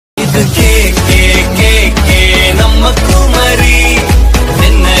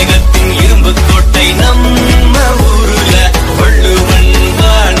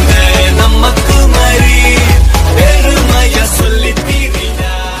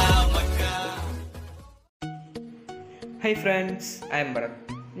Hi friends, I am Bharat.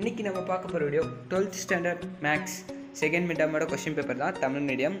 இன்னைக்கு நம்ம பார்க்க போகிற video 12th standard maths second மிட்டமோட question paper தான், தமிழ்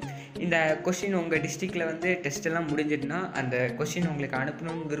மீடியம். இந்த கொஷின் உங்கள் டிஸ்ட்ரிக்டில் வந்து டெஸ்ட் எல்லாம் முடிஞ்சிட்டுனா அந்த கொஷின் உங்களுக்கு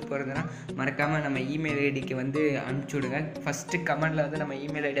அனுப்பணும்னு விருப்பம் இருந்ததுன்னா மறக்காமல் நம்ம இமெயில் ஐடிக்கு வந்து அனுப்பிச்சி விடுங்க. ஃபஸ்ட்டு கமெண்டில் வந்து நம்ம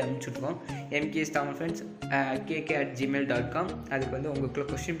இமெயில் ஐடி அனுப்பிச்சுட்ருக்கோம், mkstamilfriends@gmail.com. அதுக்கு வந்து உங்களுக்கு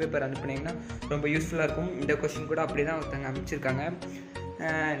கொஷின் பேப்பர் அனுப்புனீங்கன்னா ரொம்ப யூஸ்ஃபுல்லாக இருக்கும். இந்த கொஷின் கூட அப்படி தான் ஒருத்தவங்க அனுப்பிச்சிருக்காங்க.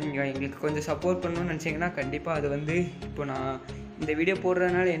 நீங்கள் எங்களுக்கு கொஞ்சம் சப்போர்ட் பண்ணணும்னு நினச்சிங்கன்னா கண்டிப்பாக அது வந்து இப்போ நான் இந்த வீடியோ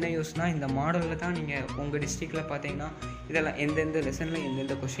போடுறதுனால என்ன யூஸ்னால், இந்த மாடலில் தான் நீங்கள் உங்கள் டிஸ்ட்ரிக்டில் பார்த்தீங்கன்னா இதெல்லாம் எந்தெந்த லெசனில்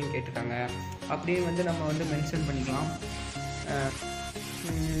எந்தெந்த கொஷின் கேட்டிருக்காங்க அப்படியே வந்து நம்ம வந்து மென்ஷன் பண்ணிக்கலாம்.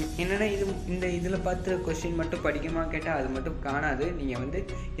 என்னென்னா இந்த இதில் பார்த்து கொஷின் மட்டும் படிக்குமா கேட்டால் அது மட்டும் காணாது. நீங்கள் வந்து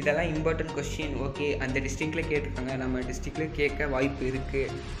இதெல்லாம் இம்பார்ட்டன்ட் கொஷின், ஓகே அந்த டிஸ்ட்ரிக்டில் கேட்டிருக்காங்க, நம்ம டிஸ்ட்ரிக்டில் கேட்க வாய்ப்பு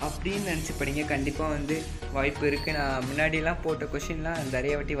இருக்குது அப்படின்னு நினச்சி படிங்க. கண்டிப்பாக வந்து வாய்ப்பு இருக்குது. நான் முன்னாடிலாம் போட்ட கொஷின்லாம்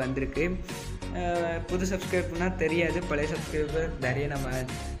நிறைய வாட்டி வந்திருக்கு. புது சப்ஸ்கிரைபர்னால் தெரியாது, பழைய சப்ஸ்கிரைபர் நிறைய நம்ம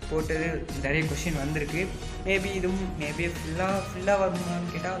போட்டது நிறைய கொஷின் வந்திருக்கு. மேபி ஃபுல்லாக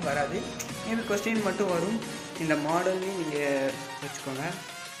வருமானு கேட்டால் வராது, மேபி கொஸ்டின் மட்டும் வரும். இந்த மாடல்லையும் நீங்கள் வச்சுக்கோங்க.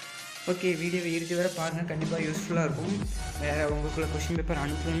 ஓகே, வீடியோவை இறுதி வரை பாருங்கள், கண்டிப்பாக யூஸ்ஃபுல்லாக இருக்கும். வேறு உங்களுக்குள்ள கொஷின் பேப்பர்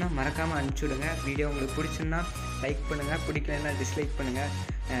அனுப்பணுன்னா மறக்காமல் அனுப்பிச்சி விடுங்க. வீடியோ உங்களுக்கு பிடிச்சுன்னா லைக் பண்ணுங்கள், பிடிக்கலன்னா டிஸ்லைக் பண்ணுங்கள்.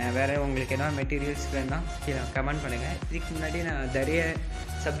 வேறு உங்களுக்கு எதாவது மெட்டீரியல்ஸ் வேணுன்னா கீழே கமெண்ட் பண்ணுங்கள். இதுக்கு முன்னாடி நான் நிறைய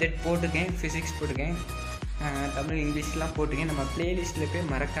சப்ஜெக்ட் போட்டிருக்கேன், ஃபிசிக்ஸ் போட்டிருக்கேன், தமிழ் இங்கிலீஷ்லாம் போட்டிருக்கேன். நம்ம ப்ளேலிஸ்ட்டில் போய்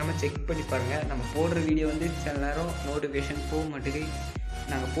மறக்காமல் செக் பண்ணி பாருங்கள். நம்ம போடுற வீடியோ வந்து சில நேரம் நோட்டிஃபிகேஷன் போக மாட்டேங்குது,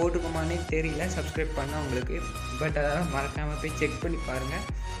 நாங்கள் போட்டுக்கோமானே தெரியல சப்ஸ்கிரைப் பண்ணால் உங்களுக்கு. பட் அதெல்லாம் மறக்காமல் போய் செக் பண்ணி பாருங்கள்,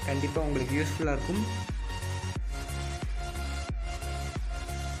 கண்டிப்பாக உங்களுக்கு யூஸ்ஃபுல்லாக இருக்கும்.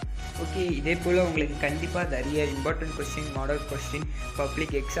 ஓகே, இதே போல் உங்களுக்கு கண்டிப்பாக நிறைய important question, model question,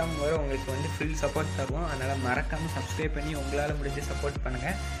 public exam வர உங்களுக்கு வந்து ஃபுல் சப்போர்ட் தருவோம். அதனால் மறக்காமல் சப்ஸ்கிரைப் பண்ணி உங்களால் முடிஞ்ச சப்போர்ட்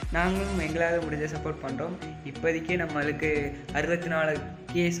பண்ணுங்கள். நாங்களும் எங்களால் முடிஞ்ச சப்போர்ட் பண்ணுறோம். இப்போதைக்கு நம்மளுக்கு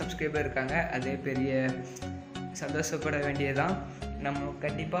 64K சப்ஸ்கிரைபர் இருக்காங்க, அதே பெரிய சந்தோஷப்பட வேண்டியதான். நம்ம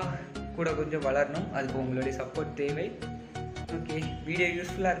கண்டிப்பாக கூட கொஞ்சம் வளரணும், அதுக்கு உங்களுடைய சப்போர்ட் தேவை. ஓகே, வீடியோ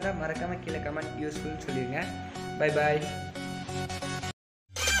யூஸ்ஃபுல்லாக இருந்தால் மறக்காமல் கீழே கமெண்ட் யூஸ்ஃபுல் சொல்லிடுங்க. Bye bye.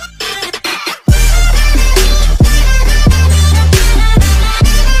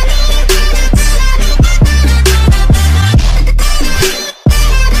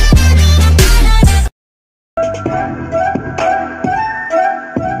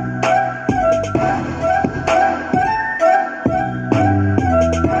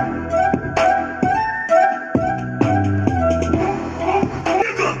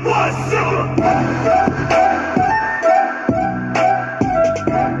 What's up?